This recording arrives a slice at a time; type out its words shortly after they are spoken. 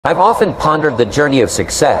I've often pondered the journey of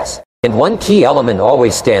success, and one key element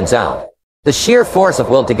always stands out: the sheer force of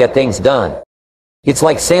will to get things done. It's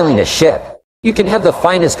like sailing a ship. You can have the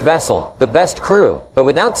finest vessel, the best crew, but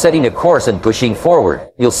without setting a course and pushing forward,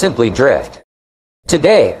 you'll simply drift.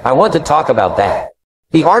 Today, I want to talk about that.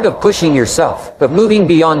 The art of pushing yourself, but moving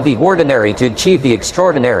beyond the ordinary to achieve the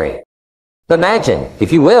extraordinary. Imagine,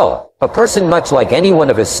 if you will, a person much like any one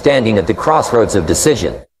of us standing at the crossroads of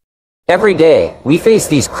decision. Every day, we face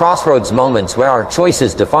these crossroads moments where our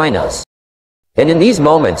choices define us. And in these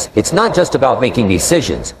moments, it's not just about making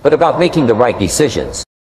decisions, but about making the right decisions.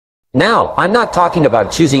 Now, I'm not talking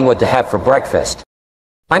about choosing what to have for breakfast.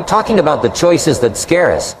 I'm talking about the choices that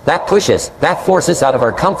scare us, that push us, that force us out of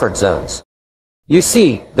our comfort zones. You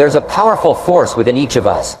see, there's a powerful force within each of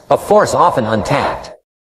us, a force often untapped.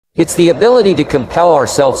 It's the ability to compel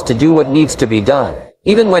ourselves to do what needs to be done,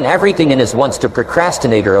 even when everything in us wants to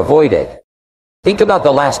procrastinate or avoid it. Think about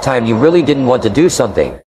the last time you really didn't want to do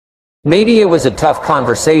something. Maybe it was a tough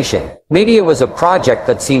conversation. Maybe it was a project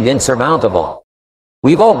that seemed insurmountable.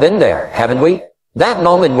 We've all been there, haven't we? That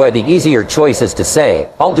moment where the easier choice is to say,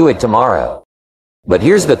 "I'll do it tomorrow." But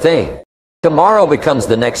here's the thing. Tomorrow becomes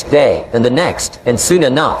the next day, and the next, and soon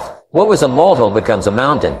enough, what was a molehill becomes a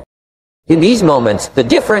mountain. In these moments, the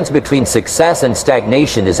difference between success and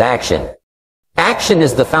stagnation is action. Action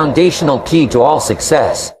is the foundational key to all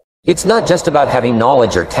success. It's not just about having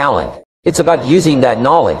knowledge or talent. It's about using that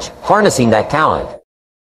knowledge, harnessing that talent.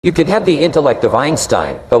 You could have the intellect of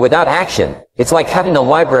Einstein, but without action, it's like having a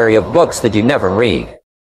library of books that you never read.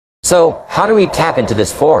 So, how do we tap into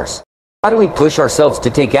this force? How do we push ourselves to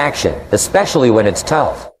take action, especially when it's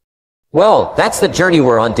tough? Well, that's the journey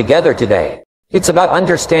we're on together today. It's about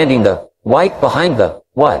understanding the why behind the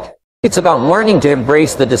what. It's about learning to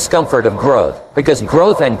embrace the discomfort of growth, because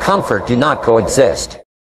growth and comfort do not coexist.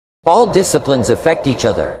 All disciplines affect each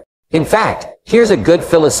other. In fact, here's a good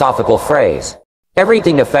philosophical phrase.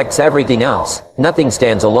 Everything affects everything else. Nothing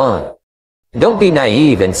stands alone. Don't be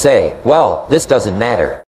naive and say, well, this doesn't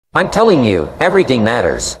matter. I'm telling you, everything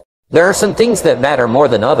matters. There are some things that matter more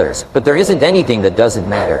than others, but there isn't anything that doesn't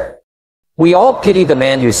matter. We all pity the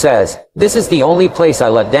man who says, this is the only place I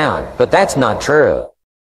let down, but that's not true.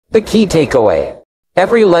 The key takeaway.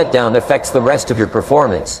 Every letdown affects the rest of your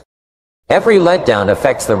performance. Every letdown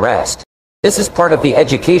affects the rest. This is part of the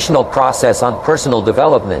educational process on personal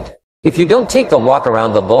development. If you don't take the walk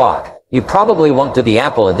around the block, you probably won't do the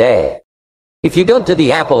apple a day. If you don't do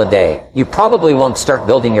the apple a day, you probably won't start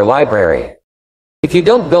building your library. If you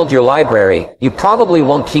don't build your library, you probably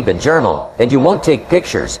won't keep a journal, and you won't take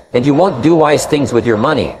pictures, and you won't do wise things with your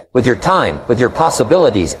money, with your time, with your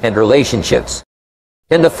possibilities and relationships.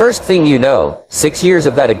 And the first thing you know, 6 years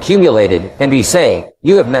of that accumulated, and we say,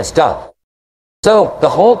 you have messed up. So, the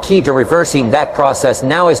whole key to reversing that process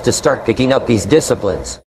now is to start picking up these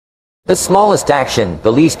disciplines. The smallest action,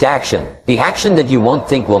 the least action, the action that you won't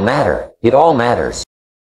think will matter, it all matters.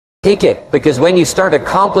 Take it, because when you start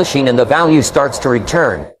accomplishing and the value starts to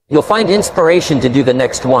return, you'll find inspiration to do the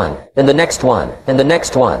next one, and the next one, and the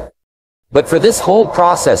next one. But for this whole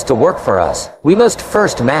process to work for us, we must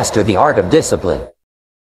first master the art of discipline.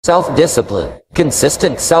 Self-discipline,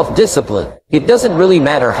 consistent self-discipline. It doesn't really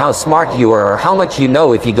matter how smart you are or how much you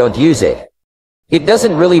know if you don't use it. It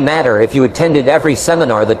doesn't really matter if you attended every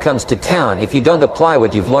seminar that comes to town if you don't apply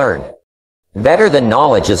what you've learned. Better than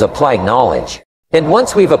knowledge is applied knowledge. And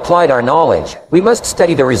once we've applied our knowledge, we must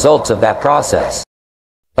study the results of that process.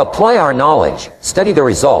 Apply our knowledge, study the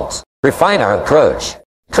results, refine our approach.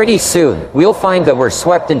 Pretty soon, we'll find that we're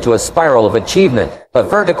swept into a spiral of achievement, a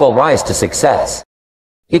vertical rise to success.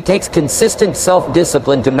 It takes consistent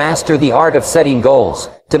self-discipline to master the art of setting goals,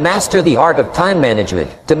 to master the art of time management,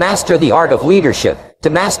 to master the art of leadership, to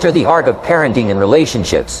master the art of parenting and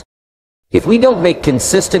relationships. If we don't make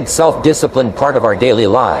consistent self-discipline part of our daily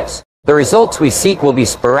lives, the results we seek will be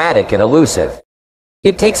sporadic and elusive.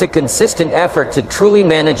 It takes a consistent effort to truly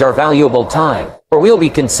manage our valuable time, or we'll be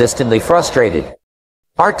consistently frustrated.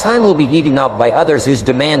 Our time will be eaten up by others whose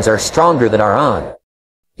demands are stronger than our own.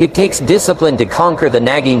 It takes discipline to conquer the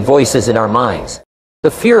nagging voices in our minds. The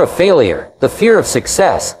fear of failure, the fear of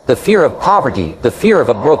success, the fear of poverty, the fear of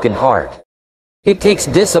a broken heart. It takes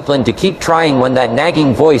discipline to keep trying when that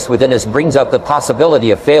nagging voice within us brings up the possibility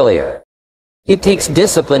of failure. It takes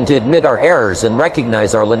discipline to admit our errors and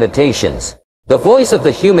recognize our limitations. The voice of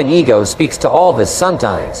the human ego speaks to all of us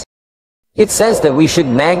sometimes. It says that we should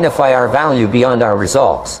magnify our value beyond our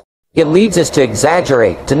results. It leads us to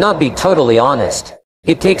exaggerate, to not be totally honest.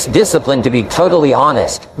 It takes discipline to be totally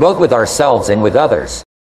honest, both with ourselves and with others.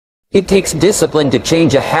 It takes discipline to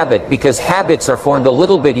change a habit because habits are formed a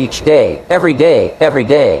little bit each day, every day, every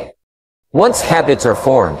day. Once habits are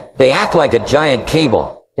formed, they act like a giant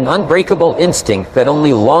cable, an unbreakable instinct that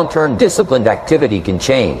only long-term disciplined activity can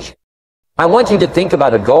change. I want you to think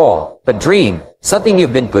about a goal, a dream, something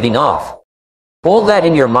you've been putting off. Hold that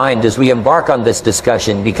in your mind as we embark on this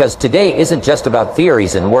discussion because today isn't just about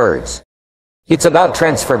theories and words. It's about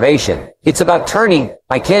transformation. It's about turning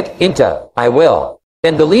 "I can't" into "I will."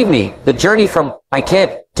 And believe me, the journey from "I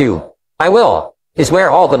can't" to "I will" is where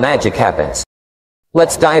all the magic happens.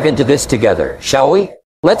 Let's dive into this together, shall we?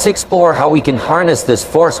 Let's explore how we can harness this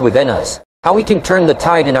force within us, how we can turn the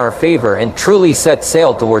tide in our favor and truly set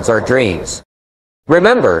sail towards our dreams.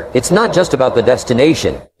 Remember, it's not just about the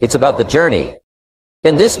destination, it's about the journey.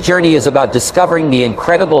 And this journey is about discovering the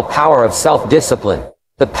incredible power of self-discipline,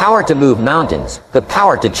 the power to move mountains, the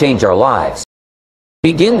power to change our lives.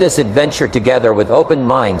 Begin this adventure together with open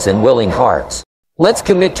minds and willing hearts. Let's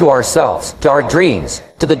commit to ourselves, to our dreams,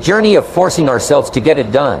 to the journey of forcing ourselves to get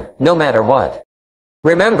it done, no matter what.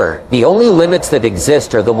 Remember, the only limits that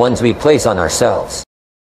exist are the ones we place on ourselves.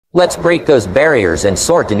 Let's break those barriers and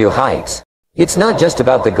soar to new heights. It's not just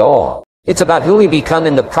about the goal. It's about who we become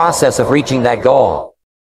in the process of reaching that goal.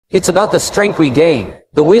 It's about the strength we gain,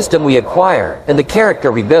 the wisdom we acquire, and the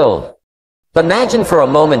character we build. Imagine for a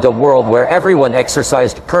moment a world where everyone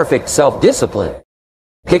exercised perfect self-discipline.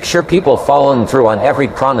 Picture people following through on every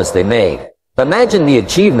promise they made. Imagine the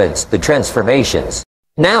achievements, the transformations.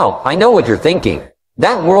 Now, I know what you're thinking.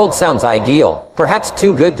 That world sounds ideal, perhaps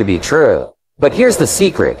too good to be true. But here's the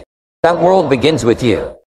secret. That world begins with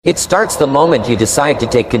you. It starts the moment you decide to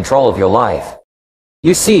take control of your life.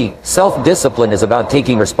 You see, self-discipline is about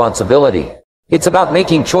taking responsibility. It's about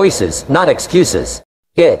making choices, not excuses.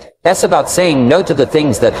 It's about saying no to the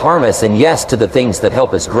things that harm us and yes to the things that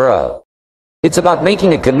help us grow. It's about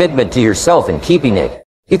making a commitment to yourself and keeping it.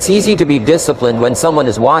 It's easy to be disciplined when someone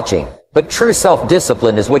is watching, but true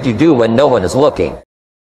self-discipline is what you do when no one is looking.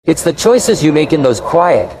 It's the choices you make in those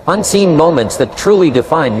quiet, unseen moments that truly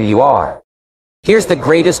define who you are. Here's the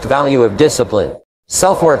greatest value of discipline: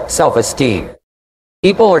 self-worth, self-esteem.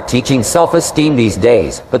 People are teaching self-esteem these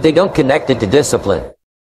days, but they don't connect it to discipline.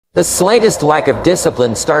 The slightest lack of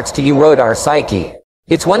discipline starts to erode our psyche.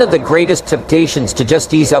 It's one of the greatest temptations to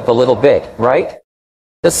just ease up a little bit, right?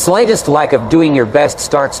 The slightest lack of doing your best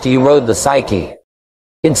starts to erode the psyche.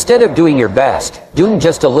 Instead of doing your best, doing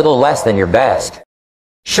just a little less than your best.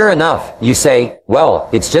 Sure enough, you say, well,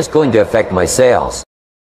 it's just going to affect my sales.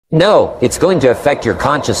 No, it's going to affect your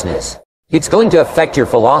consciousness. It's going to affect your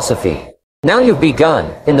philosophy. Now you've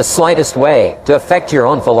begun, in the slightest way, to affect your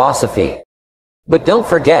own philosophy. But don't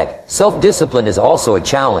forget, self-discipline is also a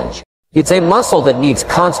challenge. It's a muscle that needs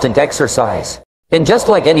constant exercise. And just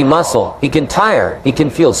like any muscle, it can tire, it can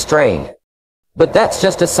feel strained. But that's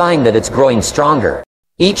just a sign that it's growing stronger.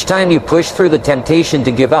 Each time you push through the temptation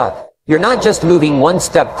to give up, you're not just moving one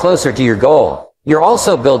step closer to your goal, you're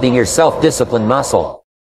also building your self-discipline muscle.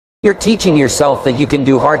 You're teaching yourself that you can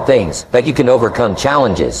do hard things, that you can overcome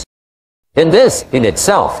challenges. And this, in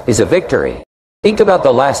itself, is a victory. Think about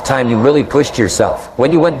the last time you really pushed yourself,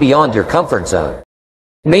 when you went beyond your comfort zone.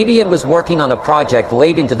 Maybe it was working on a project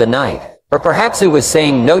late into the night, or perhaps it was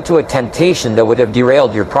saying no to a temptation that would have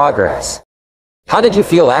derailed your progress. How did you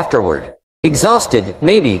feel afterward? Exhausted,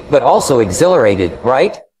 maybe, but also exhilarated,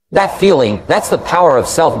 right? That feeling, that's the power of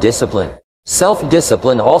self-discipline.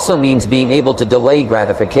 Self-discipline also means being able to delay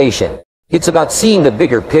gratification. It's about seeing the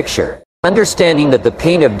bigger picture, understanding that the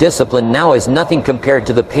pain of discipline now is nothing compared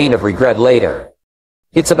to the pain of regret later.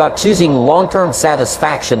 It's about choosing long-term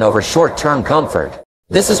satisfaction over short-term comfort.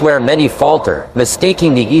 This is where many falter,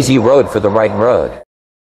 mistaking the easy road for the right road.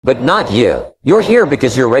 But not you. You're here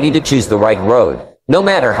because you're ready to choose the right road, no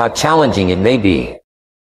matter how challenging it may be.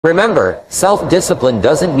 Remember, self-discipline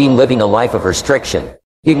doesn't mean living a life of restriction.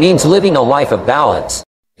 It means living a life of balance.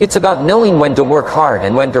 It's about knowing when to work hard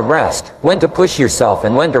and when to rest, when to push yourself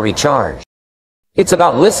and when to recharge. It's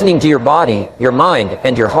about listening to your body, your mind,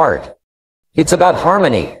 and your heart. It's about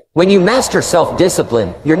harmony. When you master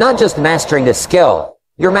self-discipline, you're not just mastering a skill,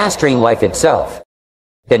 you're mastering life itself.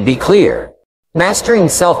 And be clear, mastering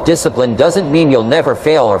self-discipline doesn't mean you'll never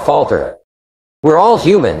fail or falter. We're all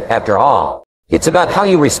human, after all. It's about how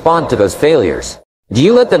you respond to those failures. Do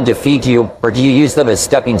you let them defeat you, or do you use them as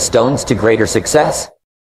stepping stones to greater success?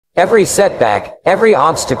 Every setback, every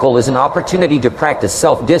obstacle is an opportunity to practice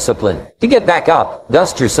self-discipline, to get back up,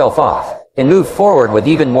 dust yourself off, and move forward with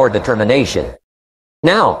even more determination.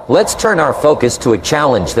 Now, let's turn our focus to a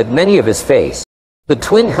challenge that many of us face: the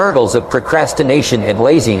twin hurdles of procrastination and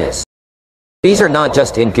laziness. These are not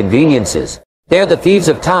just inconveniences. They are the thieves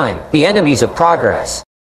of time, the enemies of progress.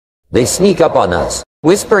 They sneak up on us,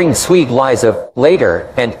 whispering sweet lies of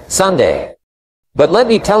later and Sunday. But let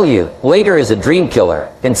me tell you, later is a dream killer,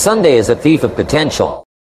 and Sunday is a thief of potential.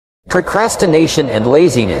 Procrastination and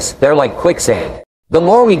laziness, they're like quicksand. The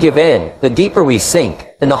more we give in, the deeper we sink,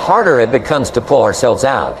 and the harder it becomes to pull ourselves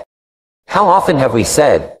out. How often have we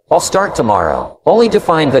said, "I'll start tomorrow," only to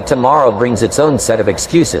find that tomorrow brings its own set of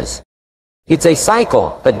excuses? It's a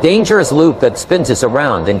cycle, a dangerous loop that spins us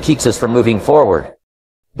around and keeps us from moving forward.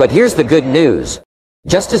 But here's the good news.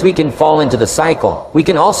 Just as we can fall into the cycle, we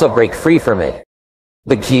can also break free from it.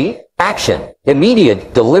 The key? Action.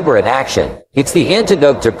 Immediate, deliberate action. It's the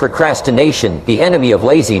antidote to procrastination, the enemy of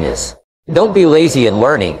laziness. Don't be lazy in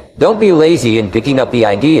learning. Don't be lazy in picking up the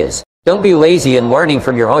ideas. Don't be lazy in learning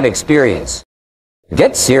from your own experience.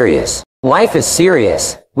 Get serious. Life is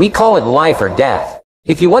serious. We call it life or death.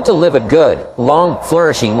 If you want to live a good, long,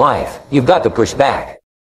 flourishing life, you've got to push back.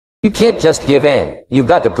 You can't just give in. You've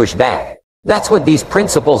got to push back. That's what these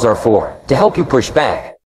principles are for, to help you push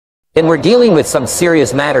back. And we're dealing with some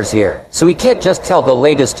serious matters here, so we can't just tell the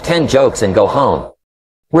latest 10 jokes and go home.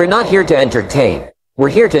 We're not here to entertain. We're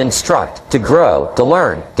here to instruct, to grow, to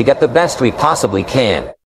learn, to get the best we possibly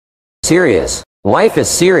can. Serious. Life is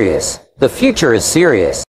serious. The future is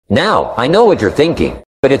serious. Now, I know what you're thinking,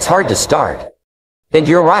 but it's hard to start. And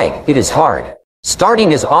you're right, it is hard.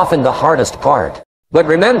 Starting is often the hardest part. But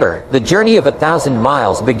remember, the journey of 1,000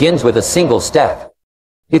 miles begins with a single step.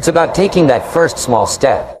 It's about taking that first small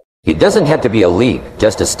step. It doesn't have to be a leap,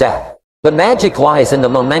 just a step. The magic lies in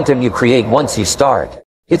the momentum you create once you start.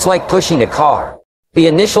 It's like pushing a car. The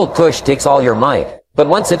initial push takes all your might, but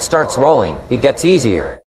once it starts rolling, it gets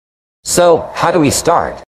easier. So, how do we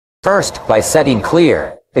start? First, by setting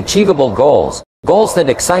clear, achievable goals. Goals that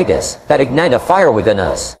excite us, that ignite a fire within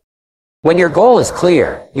us. When your goal is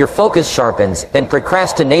clear, your focus sharpens, and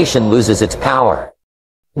procrastination loses its power.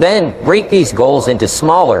 Then, break these goals into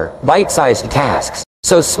smaller, bite-sized tasks,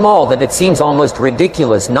 so small that it seems almost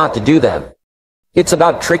ridiculous not to do them. It's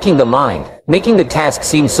about tricking the mind, making the task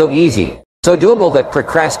seem so easy, so doable that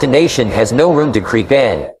procrastination has no room to creep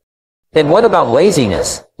in. And what about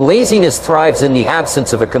laziness? Laziness thrives in the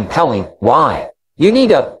absence of a compelling why. You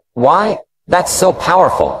need a why that's so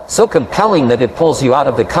powerful, so compelling that it pulls you out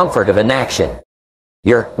of the comfort of inaction.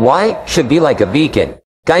 Your why should be like a beacon,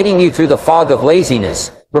 guiding you through the fog of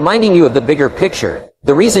laziness, reminding you of the bigger picture,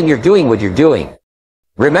 the reason you're doing what you're doing.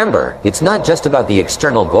 Remember, it's not just about the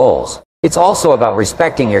external goals. It's also about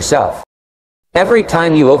respecting yourself. Every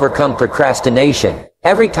time you overcome procrastination,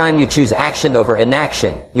 every time you choose action over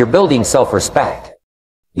inaction, you're building self-respect.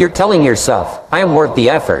 You're telling yourself, I am worth the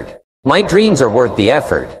effort. My dreams are worth the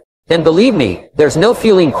effort. And believe me, there's no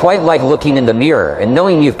feeling quite like looking in the mirror and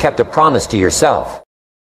knowing you've kept a promise to yourself.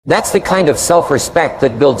 That's the kind of self-respect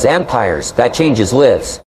that builds empires, that changes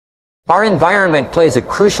lives. Our environment plays a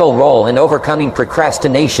crucial role in overcoming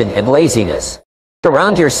procrastination and laziness.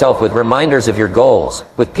 Surround yourself with reminders of your goals,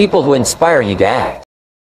 with people who inspire you to act.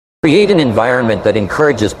 Create an environment that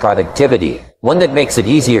encourages productivity, one that makes it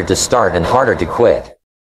easier to start and harder to quit.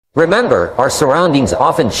 Remember, our surroundings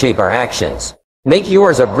often shape our actions. Make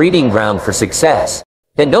yours a breeding ground for success.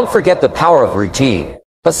 And don't forget the power of routine.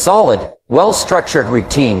 A solid, well-structured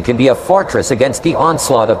routine can be a fortress against the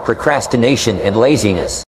onslaught of procrastination and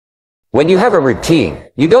laziness. When you have a routine,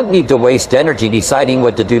 you don't need to waste energy deciding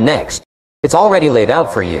what to do next. It's already laid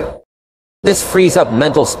out for you. This frees up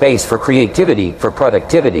mental space for creativity, for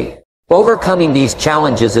productivity. Overcoming these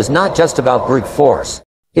challenges is not just about brute force.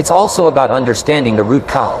 It's also about understanding the root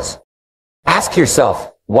cause. Ask yourself,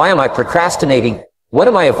 why am I procrastinating? What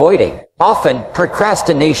am I avoiding? Often,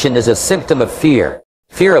 procrastination is a symptom of fear.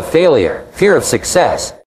 Fear of failure, fear of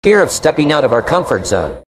success, fear of stepping out of our comfort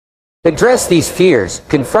zone. Address these fears,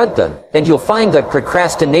 confront them, and you'll find that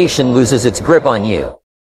procrastination loses its grip on you.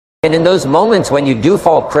 And in those moments when you do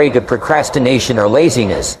fall prey to procrastination or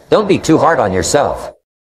laziness, don't be too hard on yourself.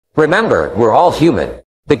 Remember, we're all human.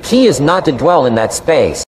 The key is not to dwell in that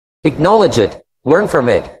space. Acknowledge it, learn from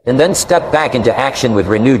it, and then step back into action with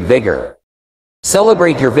renewed vigor.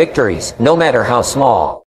 Celebrate your victories, no matter how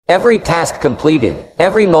small. Every task completed,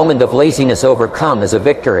 every moment of laziness overcome is a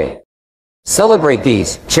victory. Celebrate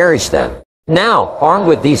these, cherish them. Now, armed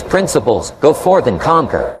with these principles, go forth and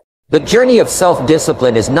conquer. The journey of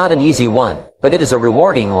self-discipline is not an easy one, but it is a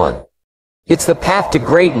rewarding one. It's the path to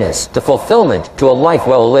greatness, to fulfillment, to a life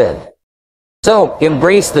well lived. So,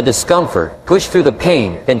 embrace the discomfort, push through the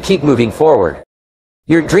pain, and keep moving forward.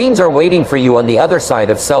 Your dreams are waiting for you on the other side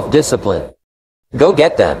of self-discipline. Go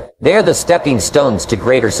get them. They are the stepping stones to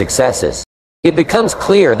greater successes. it becomes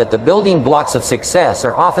clear that the building blocks of success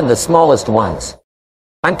are often the smallest ones.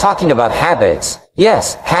 I'm talking about habits.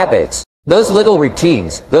 Yes, habits. Those little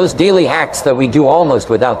routines, those daily acts that we do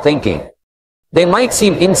almost without thinking. They might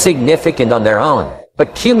seem insignificant on their own,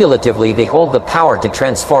 but cumulatively they hold the power to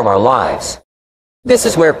transform our lives. This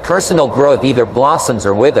is where personal growth either blossoms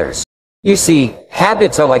or withers. You see,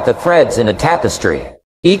 habits are like the threads in a tapestry.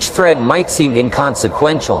 Each thread might seem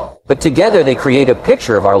inconsequential, but together they create a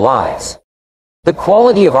picture of our lives. The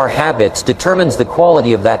quality of our habits determines the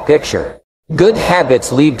quality of that picture. Good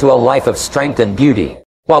habits lead to a life of strength and beauty,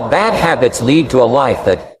 while bad habits lead to a life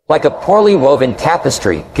that, like a poorly woven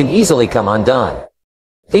tapestry, can easily come undone.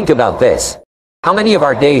 Think about this. How many of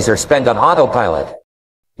our days are spent on autopilot?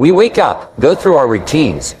 We wake up, go through our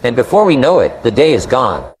routines, and before we know it, the day is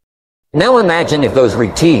gone. Now imagine if those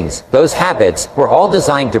routines, those habits, were all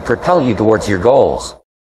designed to propel you towards your goals.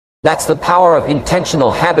 That's the power of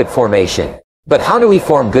intentional habit formation. But how do we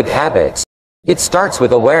form good habits? It starts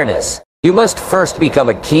with awareness. You must first become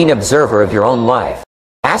a keen observer of your own life.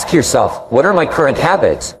 Ask yourself, what are my current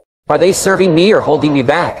habits? Are they serving me or holding me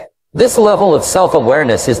back? This level of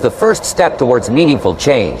self-awareness is the first step towards meaningful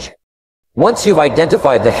change. Once you've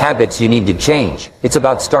identified the habits you need to change, it's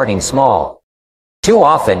about starting small. Too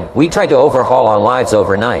often, we try to overhaul our lives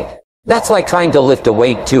overnight. That's like trying to lift a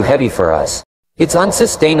weight too heavy for us. It's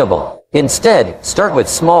unsustainable. Instead, start with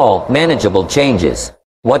small, manageable changes.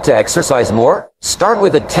 Want to exercise more? Start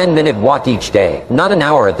with a 10-minute walk each day, not an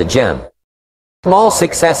hour at the gym. Small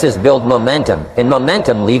successes build momentum, and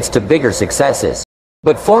momentum leads to bigger successes.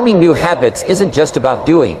 But forming new habits isn't just about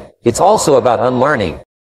doing, it's also about unlearning.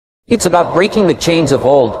 It's about breaking the chains of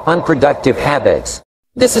old, unproductive habits.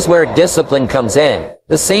 This is where discipline comes in,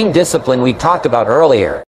 the same discipline we talked about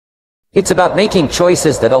earlier. It's about making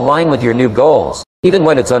choices that align with your new goals, even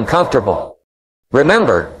when it's uncomfortable.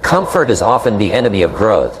 Remember, comfort is often the enemy of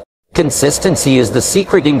growth. Consistency is the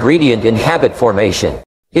secret ingredient in habit formation.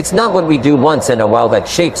 It's not what we do once in a while that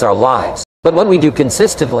shapes our lives, but what we do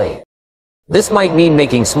consistently. This might mean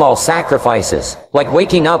making small sacrifices, like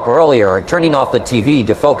waking up earlier or turning off the TV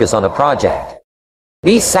to focus on a project.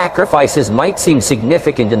 These sacrifices might seem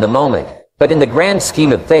significant in the moment, but in the grand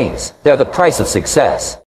scheme of things, they're the price of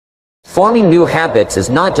success. Forming new habits is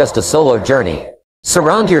not just a solo journey.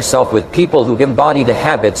 Surround yourself with people who embody the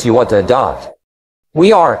habits you want to adopt.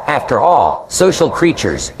 We are, after all, social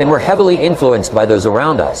creatures, and we're heavily influenced by those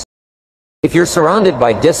around us. If you're surrounded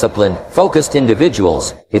by disciplined, focused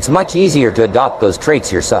individuals, it's much easier to adopt those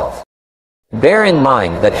traits yourself. Bear in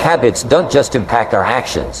mind that habits don't just impact our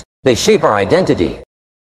actions, they shape our identity.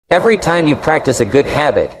 Every time you practice a good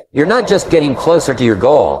habit, you're not just getting closer to your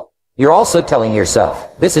goal, you're also telling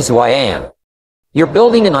yourself, this is who I am. You're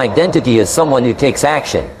building an identity as someone who takes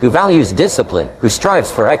action, who values discipline, who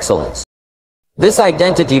strives for excellence. This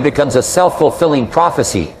identity becomes a self-fulfilling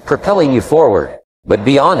prophecy, propelling you forward. But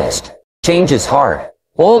be honest, change is hard.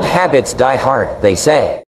 Old habits die hard, they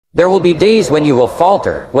say. There will be days when you will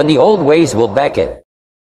falter, when the old ways will beckon.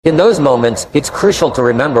 In those moments, it's crucial to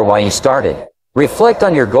remember why you started. Reflect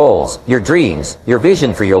on your goals, your dreams, your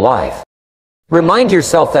vision for your life. Remind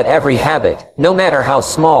yourself that every habit, no matter how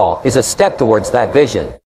small, is a step towards that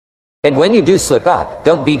vision. And when you do slip up,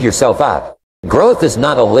 don't beat yourself up. Growth is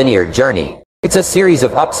not a linear journey. It's a series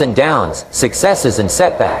of ups and downs, successes and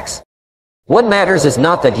setbacks. What matters is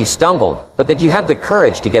not that you stumbled, but that you have the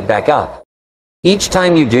courage to get back up. Each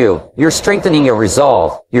time you do, you're strengthening your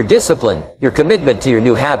resolve, your discipline, your commitment to your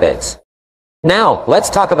new habits. Now, let's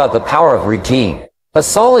talk about the power of routine. A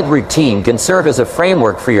solid routine can serve as a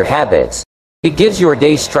framework for your habits. It gives your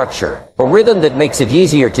day structure, a rhythm that makes it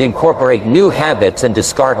easier to incorporate new habits and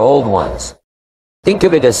discard old ones. Think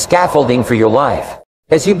of it as scaffolding for your life.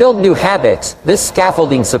 As you build new habits, this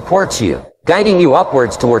scaffolding supports you, guiding you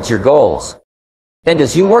upwards towards your goals. And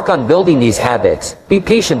as you work on building these habits, be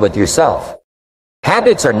patient with yourself.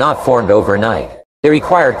 Habits are not formed overnight. They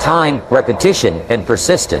require time, repetition, and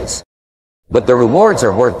persistence. But the rewards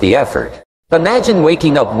are worth the effort. Imagine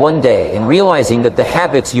waking up one day and realizing that the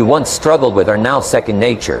habits you once struggled with are now second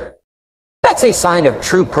nature. That's a sign of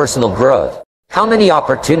true personal growth. How many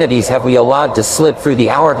opportunities have we allowed to slip through the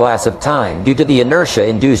hourglass of time due to the inertia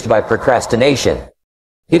induced by procrastination?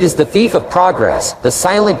 It is the thief of progress, the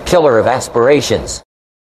silent killer of aspirations.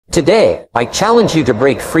 Today, I challenge you to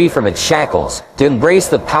break free from its shackles, to embrace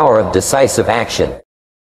the power of decisive action.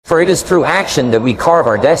 For it is through action that we carve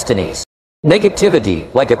our destinies.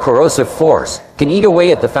 Negativity, like a corrosive force, can eat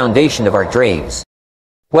away at the foundation of our dreams.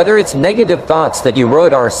 Whether it's negative thoughts that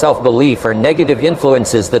erode our self-belief or negative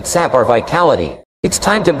influences that sap our vitality, it's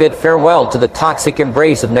time to bid farewell to the toxic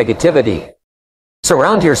embrace of negativity.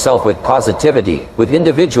 Surround yourself with positivity, with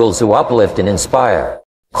individuals who uplift and inspire.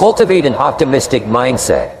 Cultivate an optimistic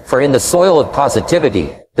mindset, for in the soil of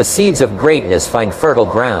positivity, the seeds of greatness find fertile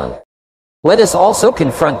ground. Let us also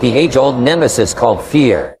confront the age-old nemesis called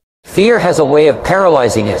fear. Fear has a way of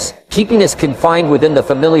paralyzing us, keeping us confined within the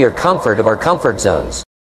familiar comfort of our comfort zones.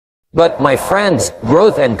 But, my friends,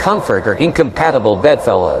 growth and comfort are incompatible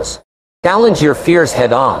bedfellows. Challenge your fears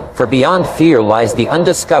head-on, for beyond fear lies the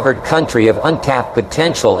undiscovered country of untapped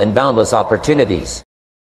potential and boundless opportunities.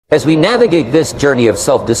 As we navigate this journey of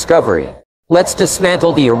self-discovery, let's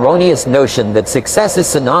dismantle the erroneous notion that success is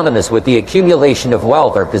synonymous with the accumulation of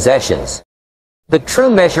wealth or possessions. The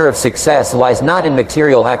true measure of success lies not in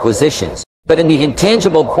material acquisitions, but in the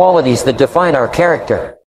intangible qualities that define our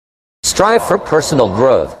character. Strive for personal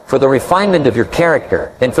growth, for the refinement of your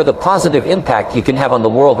character, and for the positive impact you can have on the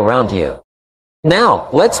world around you. Now,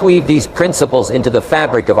 let's weave these principles into the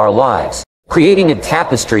fabric of our lives, creating a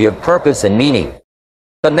tapestry of purpose and meaning.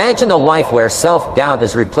 Imagine a life where self-doubt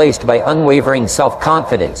is replaced by unwavering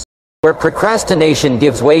self-confidence, where procrastination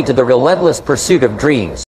gives way to the relentless pursuit of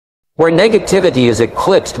dreams, where negativity is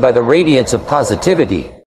eclipsed by the radiance of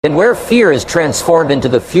positivity, and where fear is transformed into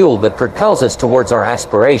the fuel that propels us towards our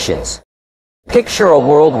aspirations. Picture a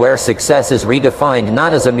world where success is redefined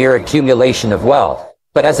not as a mere accumulation of wealth,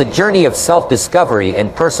 but as a journey of self-discovery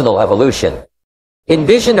and personal evolution.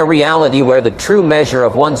 Envision a reality where the true measure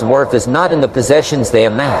of one's worth is not in the possessions they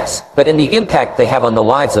amass, but in the impact they have on the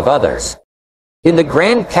lives of others. In the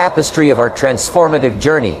grand tapestry of our transformative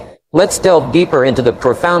journey, let's delve deeper into the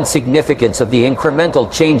profound significance of the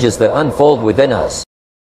incremental changes that unfold within us.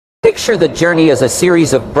 Picture the journey as a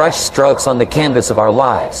series of brush strokes on the canvas of our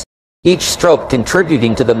lives, each stroke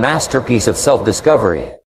contributing to the masterpiece of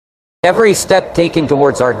self-discovery. Every step taken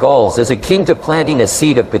towards our goals is akin to planting a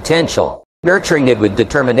seed of potential, nurturing it with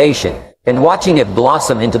determination, and watching it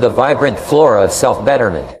blossom into the vibrant flora of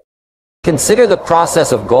self-betterment. Consider the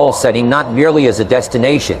process of goal setting not merely as a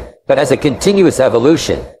destination, but as a continuous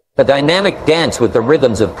evolution, a dynamic dance with the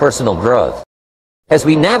rhythms of personal growth. As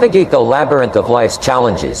we navigate the labyrinth of life's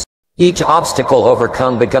challenges, each obstacle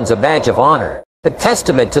overcome becomes a badge of honor, a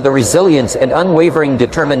testament to the resilience and unwavering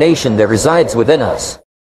determination that resides within us.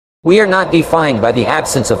 We are not defined by the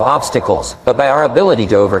absence of obstacles, but by our ability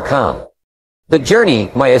to overcome. The journey,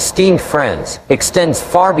 my esteemed friends, extends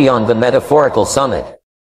far beyond the metaphorical summit.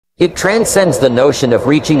 It transcends the notion of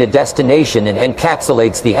reaching a destination and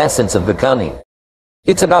encapsulates the essence of becoming.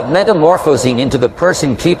 It's about metamorphosing into the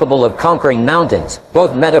person capable of conquering mountains,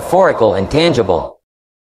 both metaphorical and tangible.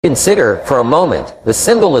 Consider, for a moment, the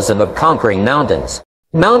symbolism of conquering mountains.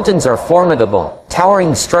 Mountains are formidable,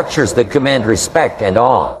 towering structures that command respect and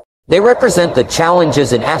awe. They represent the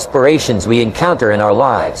challenges and aspirations we encounter in our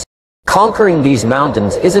lives. Conquering these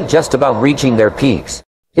mountains isn't just about reaching their peaks.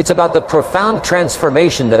 It's about the profound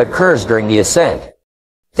transformation that occurs during the ascent.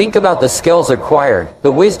 Think about the skills acquired,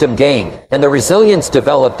 the wisdom gained, and the resilience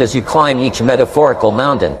developed as you climb each metaphorical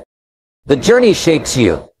mountain. The journey shapes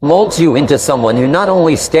you, molds you into someone who not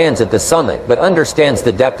only stands at the summit but understands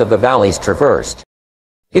the depth of the valleys traversed.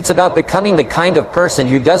 It's about becoming the kind of person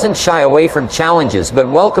who doesn't shy away from challenges but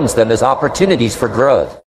welcomes them as opportunities for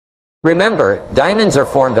growth. Remember, diamonds are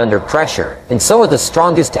formed under pressure, and so are the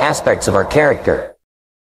strongest aspects of our character.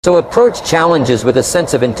 So approach challenges with a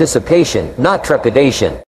sense of anticipation, not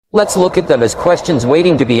trepidation. Let's look at them as questions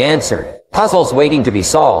waiting to be answered, puzzles waiting to be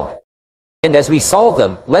solved. And as we solve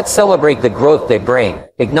them, let's celebrate the growth they bring,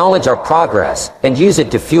 acknowledge our progress, and use it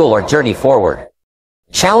to fuel our journey forward.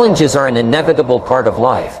 Challenges are an inevitable part of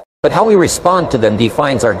life, but how we respond to them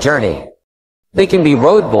defines our journey. They can be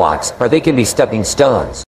roadblocks, or they can be stepping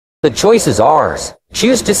stones. The choice is ours.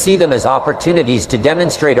 Choose to see them as opportunities to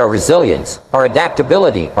demonstrate our resilience, our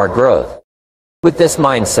adaptability, our growth. With this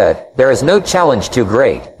mindset, there is no challenge too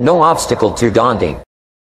great, no obstacle too daunting.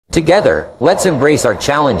 Together, let's embrace our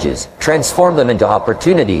challenges, transform them into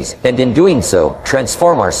opportunities, and in doing so,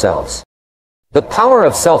 transform ourselves. The power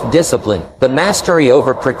of self-discipline, the mastery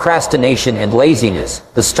over procrastination and laziness,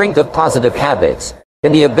 the strength of positive habits,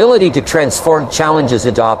 and the ability to transform challenges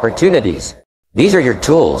into opportunities. These are your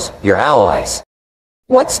tools, your allies.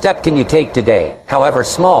 What step can you take today, however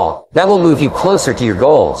small, that will move you closer to your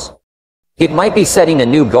goals? It might be setting a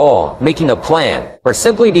new goal, making a plan, or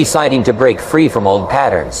simply deciding to break free from old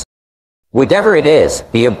patterns. Whatever it is,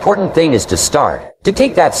 the important thing is to start, to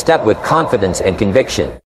take that step with confidence and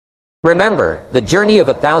conviction. Remember, the journey of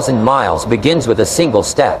 1,000 miles begins with a single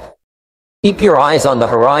step. Keep your eyes on the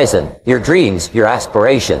horizon, your dreams, your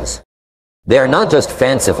aspirations. They are not just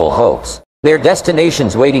fanciful hopes. They are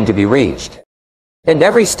destinations waiting to be reached. And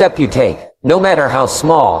every step you take, no matter how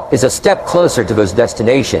small, is a step closer to those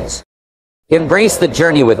destinations. Embrace the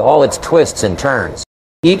journey with all its twists and turns.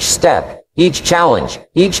 Each step, each challenge,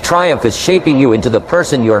 each triumph is shaping you into the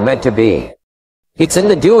person you are meant to be. It's in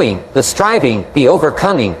the doing, the striving, the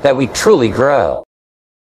overcoming that we truly grow.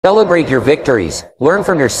 Celebrate your victories, learn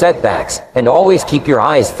from your setbacks, and always keep your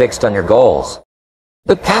eyes fixed on your goals.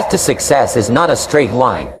 The path to success is not a straight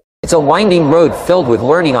line. It's a winding road filled with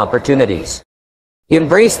learning opportunities.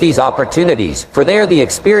 Embrace these opportunities, for they are the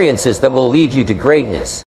experiences that will lead you to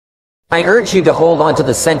greatness. I urge you to hold on to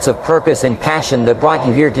the sense of purpose and passion that brought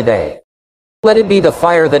you here today. Let it be the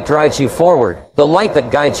fire that drives you forward, the light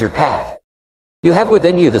that guides your path. You have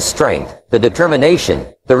within you the strength, the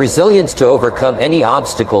determination, the resilience to overcome any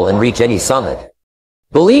obstacle and reach any summit.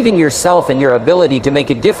 Believe in yourself and your ability to make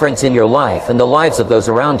a difference in your life and the lives of those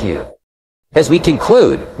around you. As we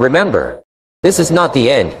conclude, remember, this is not the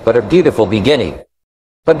end, but a beautiful beginning.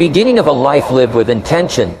 A beginning of a life lived with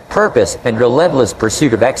intention, purpose, and relentless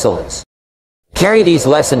pursuit of excellence. Carry these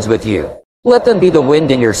lessons with you. Let them be the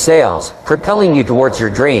wind in your sails, propelling you towards your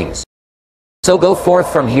dreams. So go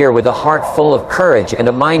forth from here with a heart full of courage and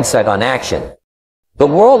a mindset on action. The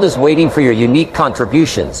world is waiting for your unique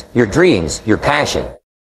contributions, your dreams, your passion.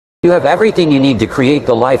 You have everything you need to create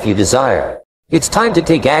the life you desire. It's time to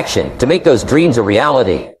take action, to make those dreams a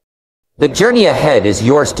reality. The journey ahead is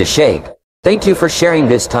yours to shape. Thank you for sharing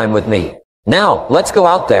this time with me. Now, let's go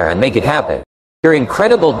out there and make it happen. Your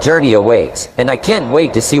incredible journey awaits, and I can't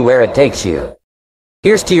wait to see where it takes you.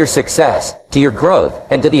 Here's to your success, to your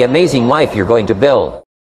growth, and to the amazing life you're going to build.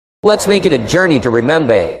 Let's make it a journey to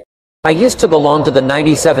remember. I used to belong to the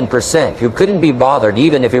 97% who couldn't be bothered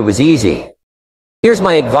even if it was easy. Here's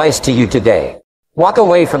my advice to you today. Walk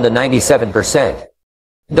away from the 97%.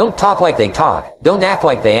 Don't talk like they talk. Don't act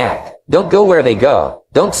like they act. Don't go where they go.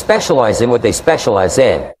 Don't specialize in what they specialize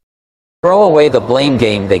in. Throw away the blame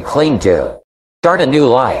game they cling to. Start a new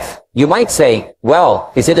life. You might say,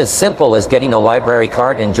 well, is it as simple as getting a library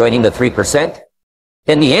card and joining the 3%?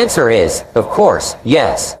 And the answer is, of course,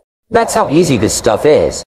 yes. That's how easy this stuff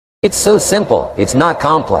is. It's so simple, it's not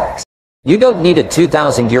complex. You don't need a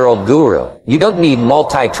 2,000-year-old guru. You don't need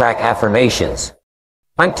multi-track affirmations.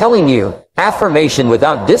 I'm telling you, affirmation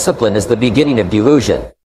without discipline is the beginning of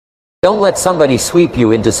delusion. Don't let somebody sweep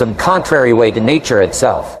you into some contrary way to nature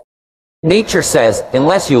itself. Nature says,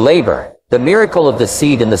 unless you labor, the miracle of the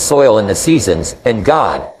seed and the soil and the seasons, and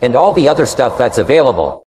God, and all the other stuff that's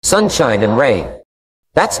available, sunshine and rain.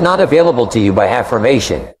 That's not available to you by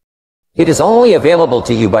affirmation. It is only available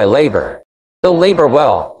to you by labor. So labor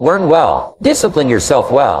well, learn well, discipline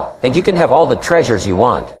yourself well, and you can have all the treasures you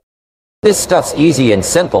want. This stuff's easy and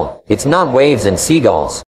simple. It's not waves and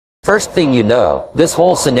seagulls. First thing you know, this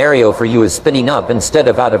whole scenario for you is spinning up instead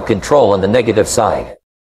of out of control on the negative side.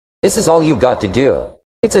 This is all you've got to do.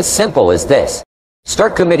 It's as simple as this.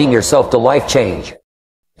 Start committing yourself to life change.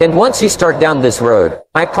 And once you start down this road,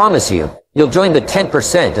 I promise you, you'll join the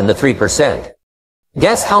 10% and the 3%.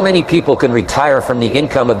 Guess how many people can retire from the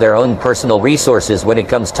income of their own personal resources when it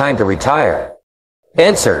comes time to retire?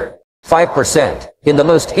 Answer: 5%. In the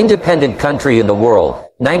most independent country in the world,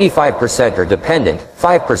 95% are dependent,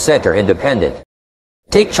 5% are independent.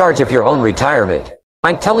 Take charge of your own retirement.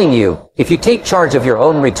 I'm telling you, if you take charge of your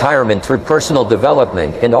own retirement through personal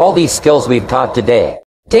development and all these skills we've taught today,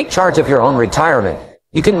 take charge of your own retirement,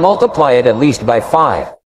 you can multiply it at least by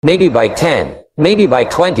 5, maybe by 10, maybe by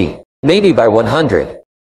 20, maybe by 100.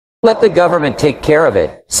 Let the government take care of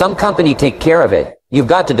it, some company take care of it, you've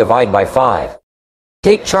got to divide by 5.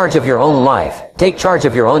 Take charge of your own life, take charge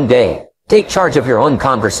of your own day, take charge of your own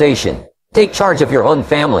conversation, take charge of your own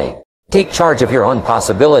family, take charge of your own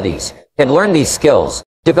possibilities, and learn these skills.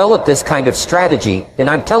 Develop this kind of strategy, and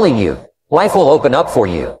I'm telling you, life will open up for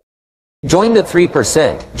you. Join the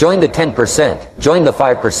 3%, join the 10%, join the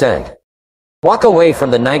 5%. Walk away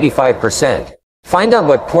from the 95%. Find out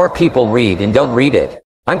what poor people read and don't read it.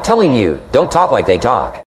 I'm telling you, don't talk like they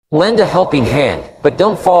talk. Lend a helping hand, but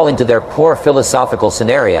don't fall into their poor philosophical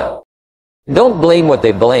scenario. Don't blame what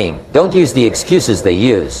they blame, don't use the excuses they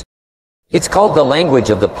use. It's called the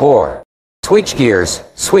language of the poor. Switch gears,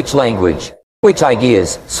 switch language. Switch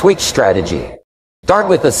ideas, switch strategy. Start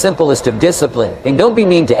with the simplest of discipline, and don't be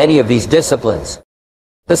mean to any of these disciplines.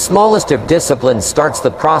 The smallest of disciplines starts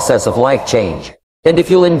the process of life change. And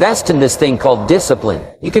if you'll invest in this thing called discipline,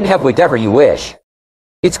 you can have whatever you wish.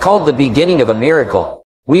 It's called the beginning of a miracle.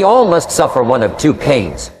 We all must suffer one of two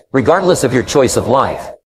pains, regardless of your choice of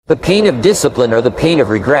life. The pain of discipline or the pain of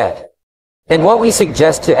regret. And what we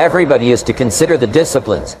suggest to everybody is to consider the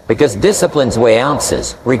disciplines, because disciplines weigh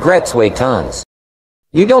ounces, regrets weigh tons.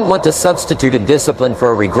 You don't want to substitute a discipline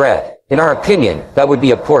for a regret. In our opinion, that would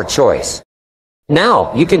be a poor choice.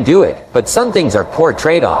 Now, you can do it, but some things are poor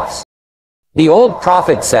trade-offs. The old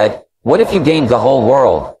prophet said, what if you gained the whole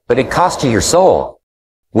world, but it cost you your soul?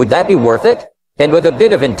 Would that be worth it? And with a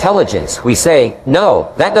bit of intelligence, we say,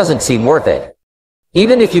 no, that doesn't seem worth it.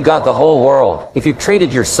 Even if you got the whole world, if you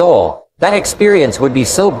traded your soul, that experience would be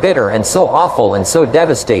so bitter and so awful and so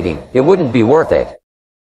devastating, it wouldn't be worth it.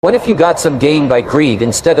 What if you got some gain by greed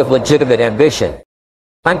instead of legitimate ambition?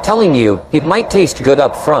 I'm telling you, it might taste good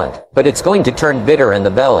up front, but it's going to turn bitter in the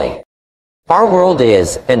belly. Our world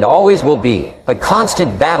is, and always will be, a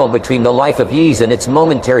constant battle between the life of ease and its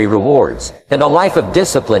momentary rewards, and a life of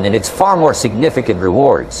discipline and its far more significant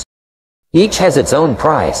rewards. Each has its own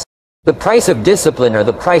price. The price of discipline or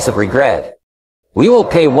the price of regret. We will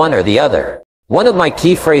pay one or the other. One of my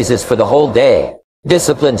key phrases for the whole day: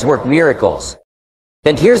 disciplines work miracles.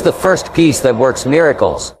 And here's the first piece that works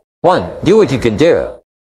miracles. 1. Do what you can do.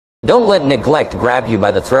 Don't let neglect grab you by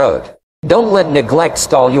the throat. Don't let neglect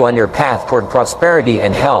stall you on your path toward prosperity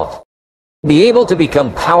and health. Be able to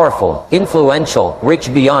become powerful, influential,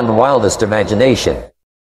 rich beyond wildest imagination.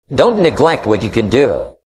 Don't neglect what you can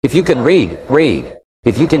do. If you can read, read.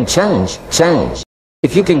 If you can change, change.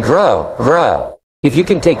 If you can grow, grow. If you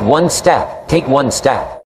can take one step, take one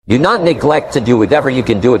step. Do not neglect to do whatever you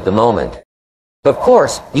can do at the moment. Of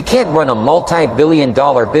course, you can't run a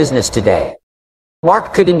multi-billion-dollar business today.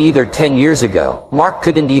 Mark couldn't either 10 years ago. Mark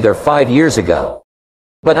couldn't either 5 years ago.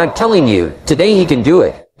 But I'm telling you, today he can do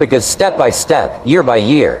it, because step by step, year by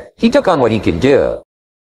year, he took on what he could do.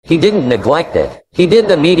 He didn't neglect it. He did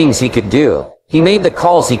the meetings he could do. He made the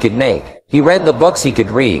calls he could make. He read the books he could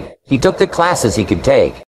read. He took the classes he could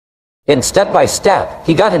take. And step by step,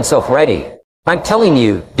 he got himself ready. I'm telling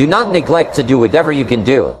you, do not neglect to do whatever you can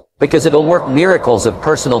do, because it'll work miracles of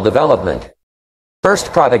personal development.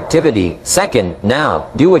 First, productivity. Second,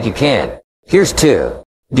 now, do what you can. Here's 2.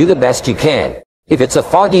 Do the best you can. If it's a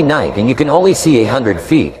foggy night and you can only see 100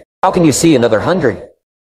 feet, how can you see another 100?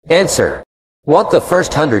 Answer. Walk the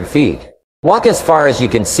first 100 feet. Walk as far as you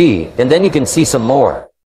can see, and then you can see some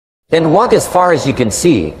more. And walk as far as you can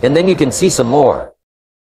see, and then you can see some more.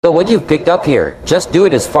 So what you've picked up here, just do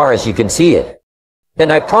it as far as you can see it.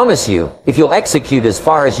 And I promise you, if you'll execute as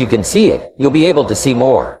far as you can see it, you'll be able to see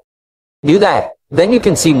more. Do that. Then you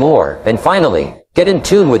can see more, and finally, get in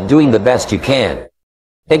tune with doing the best you can.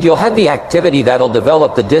 And you'll have the activity that'll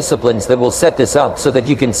develop the disciplines that will set this up so that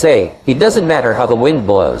you can say, it doesn't matter how the wind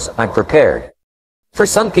blows, I'm prepared. For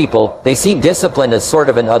some people, they see discipline as sort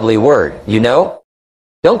of an ugly word, you know?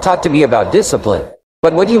 Don't talk to me about discipline.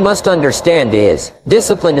 But what you must understand is,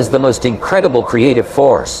 discipline is the most incredible creative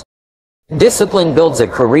force. Discipline builds a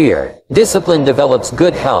career. Discipline develops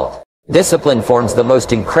good health. Discipline forms the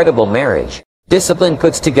most incredible marriage. Discipline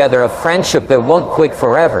puts together a friendship that won't quit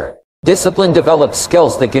forever. Discipline develops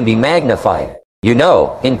skills that can be magnified. You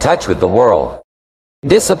know, in touch with the world.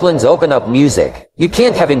 Disciplines open up music. You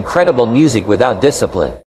can't have incredible music without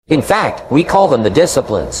discipline. In fact, we call them the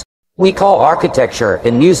disciplines. We call architecture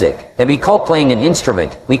and music, and we call playing an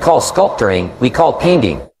instrument, we call sculpturing, we call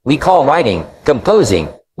painting, we call writing, composing,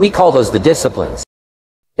 we call those the disciplines.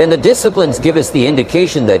 And the disciplines give us the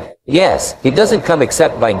indication that, yes, it doesn't come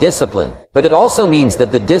except by discipline, but it also means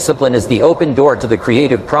that the discipline is the open door to the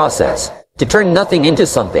creative process, to turn nothing into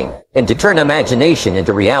something, and to turn imagination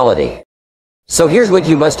into reality. So here's what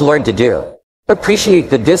you must learn to do. Appreciate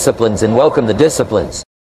the disciplines and welcome the disciplines.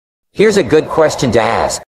 Here's a good question to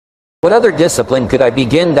ask. What other discipline could I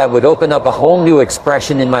begin that would open up a whole new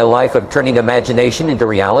expression in my life of turning imagination into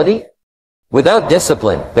reality? Without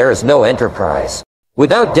discipline, there is no enterprise.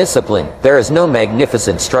 Without discipline, there is no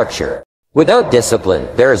magnificent structure. Without discipline,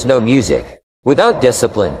 there is no music. Without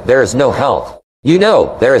discipline, there is no health. You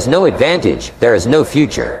know, there is no advantage, there is no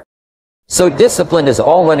future. So discipline is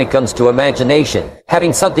all when it comes to imagination,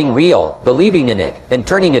 having something real, believing in it, and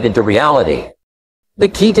turning it into reality. The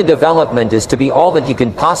key to development is to be all that you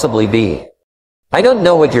can possibly be. I don't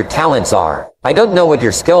know what your talents are. I don't know what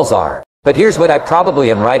your skills are. But here's what I probably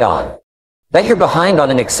am right on. That you're behind on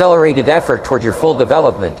an accelerated effort toward your full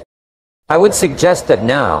development. I would suggest that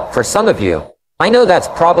now, for some of you, I know that's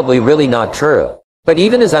probably really not true. But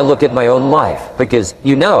even as I look at my own life, because,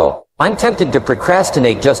 you know, I'm tempted to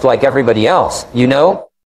procrastinate just like everybody else, you know?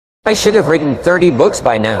 I should have written 30 books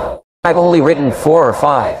by now. I've only written 4 or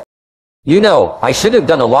 5. You know, I should have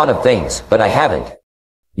done a lot of things, but I haven't.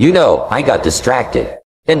 You know, I got distracted.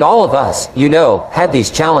 And all of us, you know, had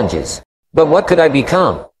these challenges. But what could I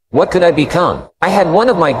become? What could I become? I had one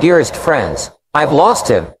of my dearest friends. I've lost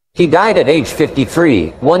him. He died at age 53,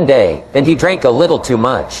 one day, and he drank a little too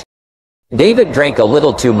much. David drank a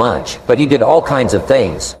little too much, but he did all kinds of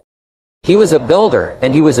things. He was a builder,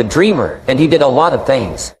 and he was a dreamer, and he did a lot of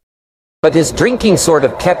things. But his drinking sort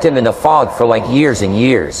of kept him in a fog for like years and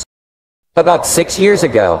years. About 6 years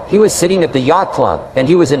ago, he was sitting at the yacht club, and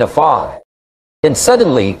he was in a fog. And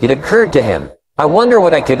suddenly, it occurred to him, I wonder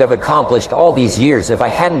what I could have accomplished all these years if I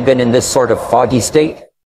hadn't been in this sort of foggy state.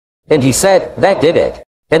 And he said, that did it.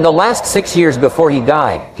 And the last 6 years before he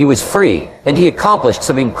died, he was free, and he accomplished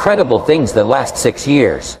some incredible things that last 6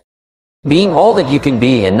 years. Being all that you can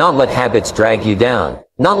be and not let habits drag you down,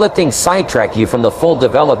 not let things sidetrack you from the full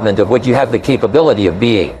development of what you have the capability of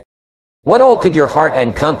being. What all could your heart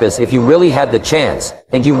encompass if you really had the chance,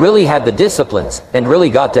 and you really had the disciplines, and really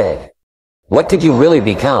got to it? What could you really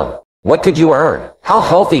become? What could you earn? How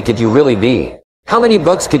healthy could you really be? How many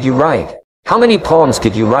books could you write? How many poems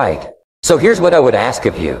could you write? So here's what I would ask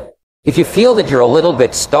of you. If you feel that you're a little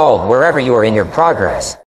bit stalled wherever you are in your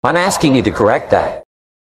progress, I'm asking you to correct that.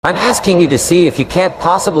 I'm asking you to see if you can't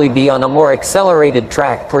possibly be on a more accelerated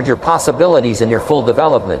track toward your possibilities and your full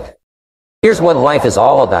development. Here's what life is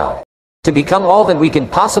all about. To become all that we can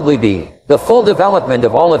possibly be, the full development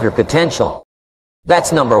of all of your potential.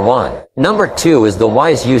 That's number one. Number two is the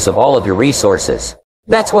wise use of all of your resources.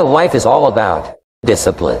 That's what life is all about.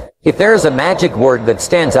 Discipline. If there is a magic word that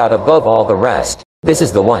stands out above all the rest, this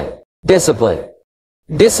is the one. Discipline.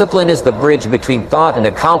 Discipline is the bridge between thought and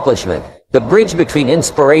accomplishment, the bridge between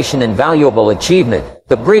inspiration and valuable achievement,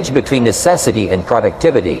 the bridge between necessity and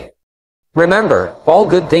productivity. Remember, all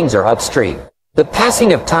good things are upstream. The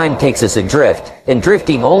passing of time takes us adrift, and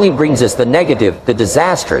drifting only brings us the negative, the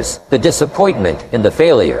disastrous, the disappointment, and the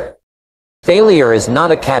failure. Failure is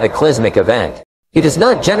not a cataclysmic event. It is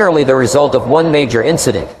not generally the result of one major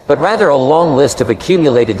incident, but rather a long list of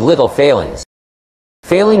accumulated little failings.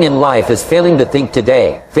 Failing in life is failing to think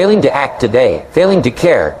today, failing to act today, failing to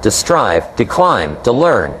care, to strive, to climb, to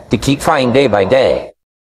learn, to keep trying day by day.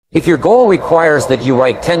 If your goal requires that you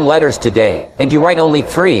write 10 letters today, and you write only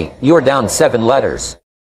 3, you are down 7 letters.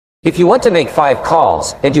 If you want to make 5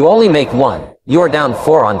 calls, and you only make 1, you are down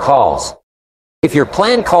 4 on calls. If your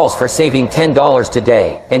plan calls for saving $10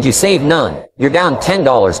 today, and you save none, you're down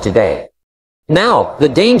 $10 today. Now, the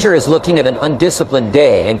danger is looking at an undisciplined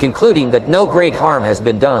day and concluding that no great harm has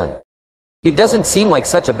been done. It doesn't seem like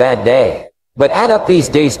such a bad day. But add up these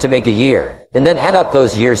days to make a year, and then add up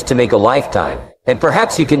those years to make a lifetime. And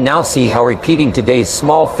perhaps you can now see how repeating today's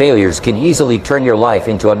small failures can easily turn your life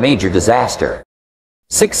into a major disaster.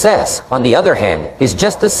 Success, on the other hand, is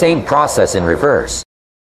just the same process in reverse.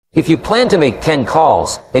 If you plan to make 10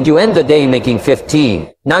 calls, and you end the day making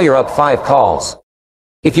 15, now you're up 5 calls.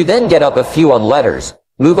 If you then get up a few on letters,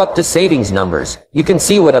 move up to savings numbers, you can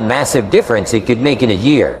see what a massive difference it could make in a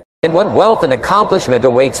year, and what wealth and accomplishment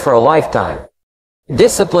awaits for a lifetime.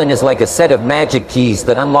 Discipline is like a set of magic keys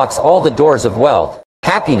that unlocks all the doors of wealth,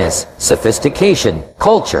 happiness, sophistication,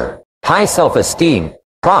 culture, high self-esteem,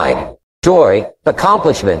 pride, joy,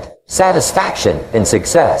 accomplishment, satisfaction, and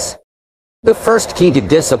success. The first key to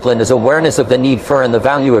discipline is awareness of the need for and the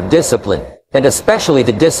value of discipline, and especially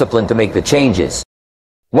the discipline to make the changes.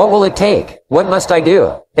 What will it take? What must I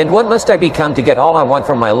do? And what must I become to get all I want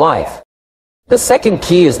from my life? The second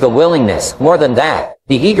key is the willingness, more than that,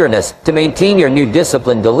 the eagerness, to maintain your new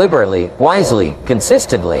discipline deliberately, wisely,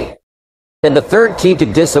 consistently. And the third key to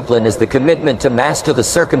discipline is the commitment to master the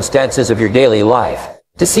circumstances of your daily life,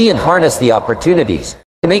 to see and harness the opportunities,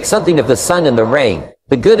 to make something of the sun and the rain,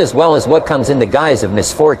 the good as well as what comes in the guise of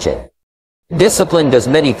misfortune. Discipline does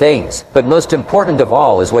many things, but most important of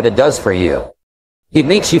all is what it does for you. It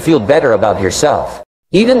makes you feel better about yourself.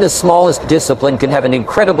 Even the smallest discipline can have an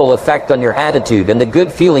incredible effect on your attitude and the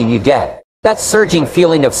good feeling you get. That surging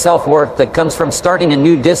feeling of self-worth that comes from starting a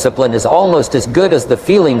new discipline is almost as good as the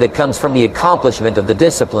feeling that comes from the accomplishment of the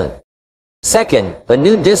discipline. Second, a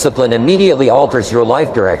new discipline immediately alters your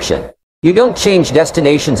life direction. You don't change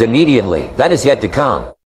destinations immediately, that is yet to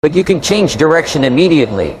come. But you can change direction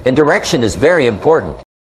immediately, and direction is very important.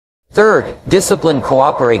 Third, discipline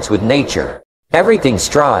cooperates with nature. Everything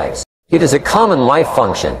strives. It is a common life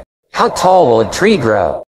function. How tall will a tree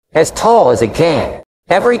grow? As tall as it can.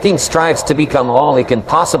 Everything strives to become all it can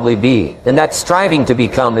possibly be, and that striving to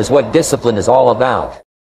become is what discipline is all about.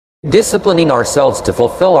 Disciplining ourselves to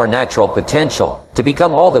fulfill our natural potential, to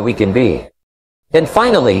become all that we can be. And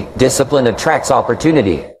finally, discipline attracts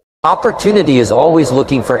opportunity. Opportunity is always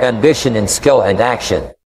looking for ambition and skill and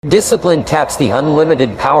action. Discipline taps the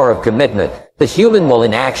unlimited power of commitment, the human will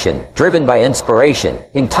in action, driven by inspiration,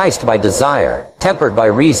 enticed by desire, tempered by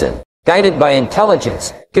reason, guided by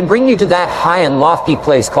intelligence, can bring you to that high and lofty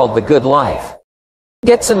place called the good life.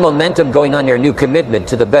 Get some momentum going on your new commitment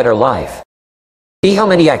to the better life. See how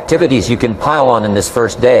many activities you can pile on in this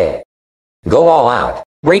first day. Go all out.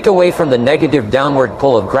 Break away from the negative downward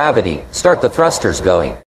pull of gravity. Start the thrusters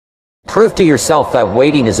going. Prove to yourself that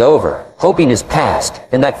waiting is over, hoping is past,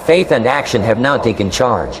 and that faith and action have now taken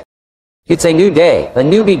charge. It's a new day, a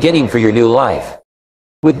new beginning for your new life.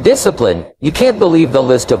 With discipline, you can't believe the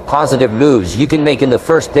list of positive moves you can make in the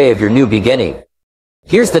first day of your new beginning.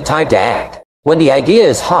 Here's the time to act. When the idea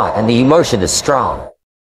is hot and the emotion is strong.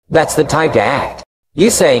 That's the time to act.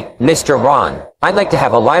 You say, Mr. Rohn, I'd like to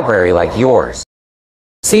have a library like yours.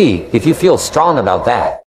 See if you feel strong about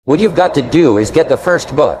that. What you've got to do is get the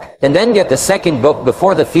first book, and then get the second book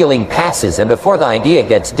before the feeling passes and before the idea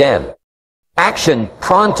gets dim. Action,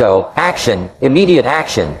 pronto, action, immediate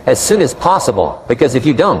action, as soon as possible, because if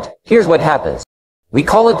you don't, here's what happens. We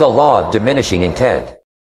call it the law of diminishing intent.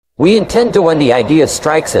 We intend to when the idea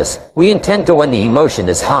strikes us, we intend to when the emotion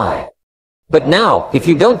is high. But now, if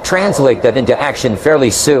you don't translate that into action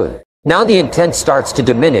fairly soon, now the intent starts to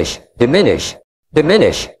diminish,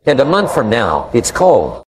 and a month from now, it's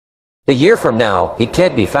cold. A year from now, it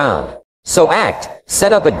can't be found. So act,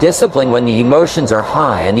 set up a discipline when the emotions are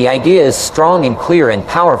high and the idea is strong and clear and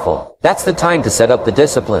powerful. That's the time to set up the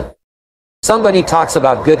discipline. Somebody talks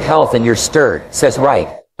about good health and you're stirred, says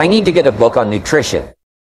right, I need to get a book on nutrition.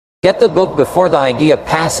 Get the book before the idea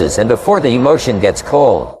passes and before the emotion gets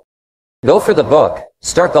cold. Go for the book,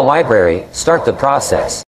 start the library, start the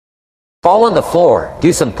process. Fall on the floor,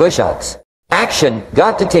 do some push-ups. Action,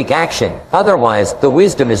 got to take action, otherwise, the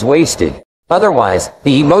wisdom is wasted. Otherwise,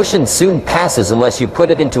 the emotion soon passes unless you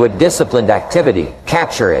put it into a disciplined activity,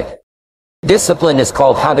 capture it. Discipline is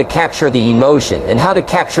called how to capture the emotion and how to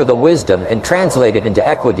capture the wisdom and translate it into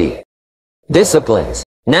equity. Disciplines.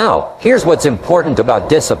 Now, here's what's important about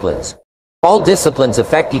disciplines. All disciplines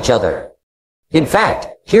affect each other. In fact,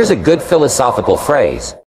 here's a good philosophical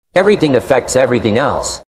phrase. Everything affects everything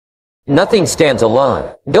else. Nothing stands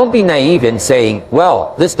alone. Don't be naive in saying,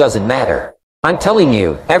 well, this doesn't matter. I'm telling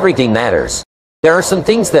you, everything matters. There are some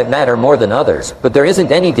things that matter more than others, but there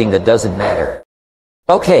isn't anything that doesn't matter.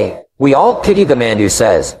 Okay, we all pity the man who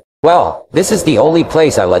says, well, this is the only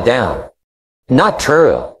place I let down. Not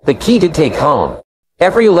true. The key to take home.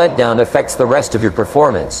 Every letdown affects the rest of your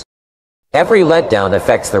performance. Every letdown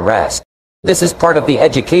affects the rest. This is part of the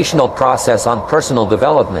educational process on personal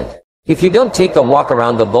development. If you don't take the walk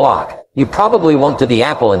around the block, you probably won't do the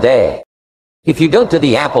apple a day. If you don't do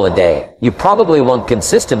the apple a day, you probably won't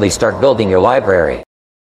consistently start building your library.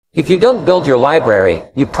 If you don't build your library,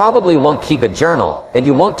 you probably won't keep a journal, and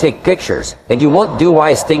you won't take pictures, and you won't do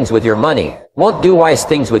wise things with your money, won't do wise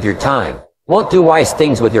things with your time, won't do wise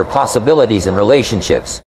things with your possibilities and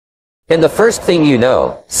relationships. And the first thing you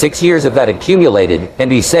know, 6 years of that accumulated,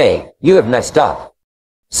 and you say, you have messed up.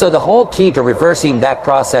 So the whole key to reversing that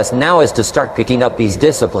process now is to start picking up these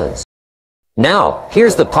disciplines. Now,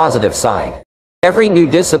 here's the positive side. Every new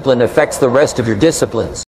discipline affects the rest of your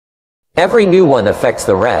disciplines. Every new one affects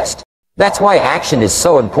the rest. That's why action is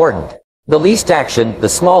so important. The least action, the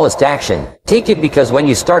smallest action, take it because when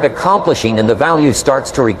you start accomplishing and the value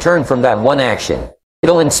starts to return from that one action,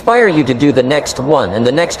 it'll inspire you to do the next one and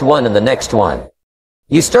the next one and the next one.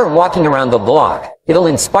 You start walking around the block, it'll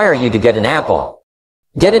inspire you to get an apple.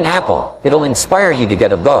 Get an apple, it'll inspire you to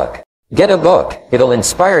get a book. Get a book, it'll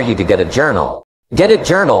inspire you to get a journal. Get a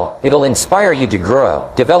journal, it'll inspire you to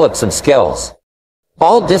grow, develop some skills.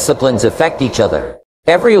 All disciplines affect each other.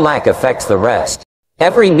 Every lack affects the rest.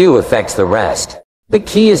 Every new affects the rest. The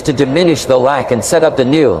key is to diminish the lack and set up the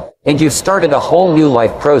new, and you've started a whole new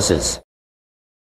life process.